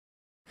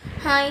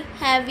Hi,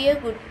 have a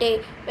good day.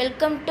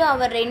 Welcome to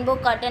our Rainbow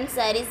Cotton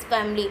Sarees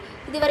family.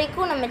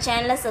 இதுவரைக்கும் நம்ம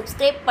சேனலை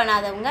subscribe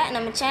பண்ணாதவங்க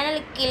நம்ம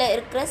சேனலுக்கு கீழே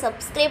இருக்கிற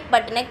சப்ஸ்கிரைப்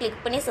பட்டனை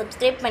கிளிக் பண்ணி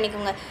சப்ஸ்கிரைப்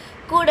பண்ணிக்கோங்க.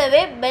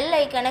 கூடவே பெல்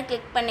ஐக்கானை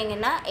கிளிக்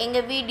பண்ணிங்கன்னா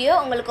எங்கள் வீடியோ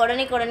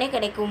உங்களுக்கு உடனே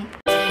கிடைக்கும்.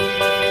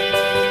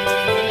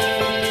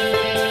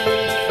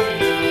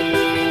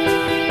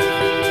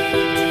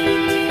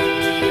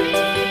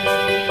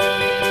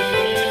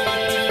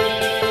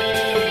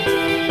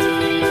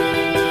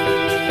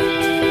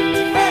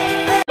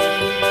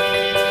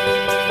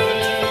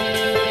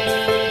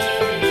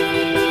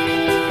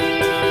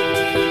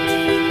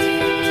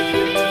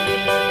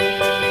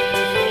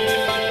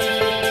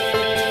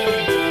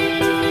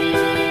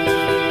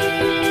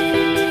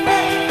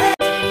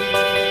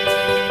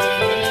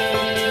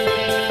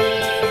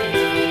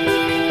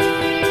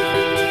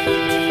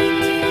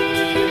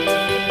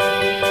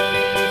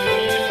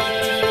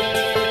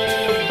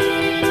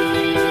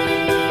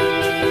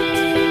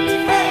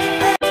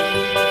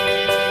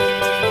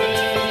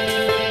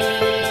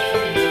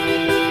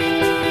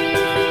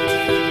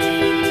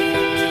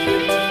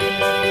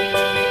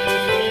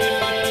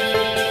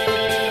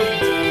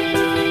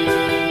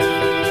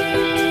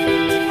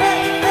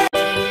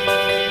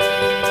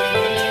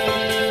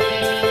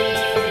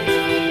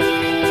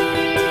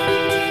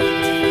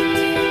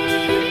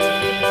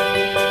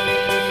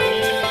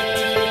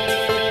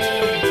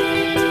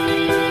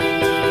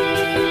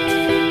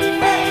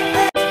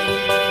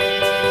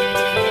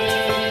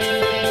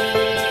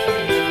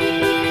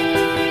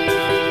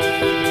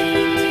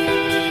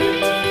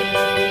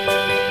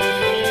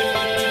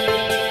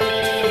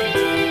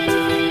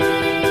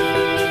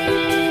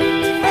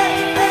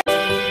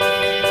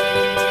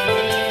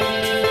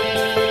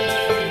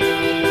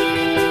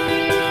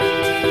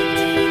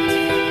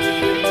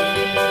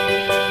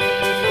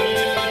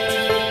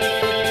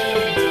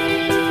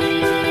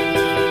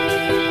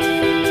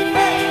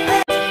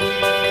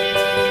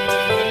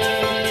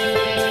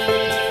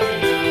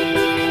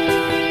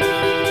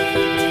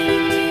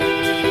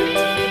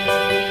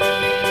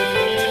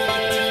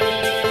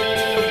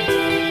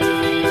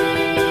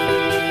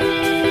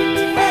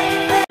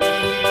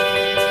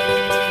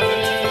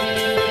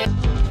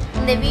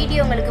 இந்த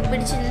வீடியோ உங்களுக்கு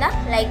பிடிச்சிருந்தா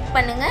லைக்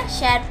பண்ணுங்க,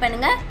 ஷேர்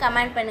பண்ணுங்க,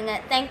 கமெண்ட் பண்ணுங்க.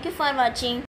 Thank you for watching.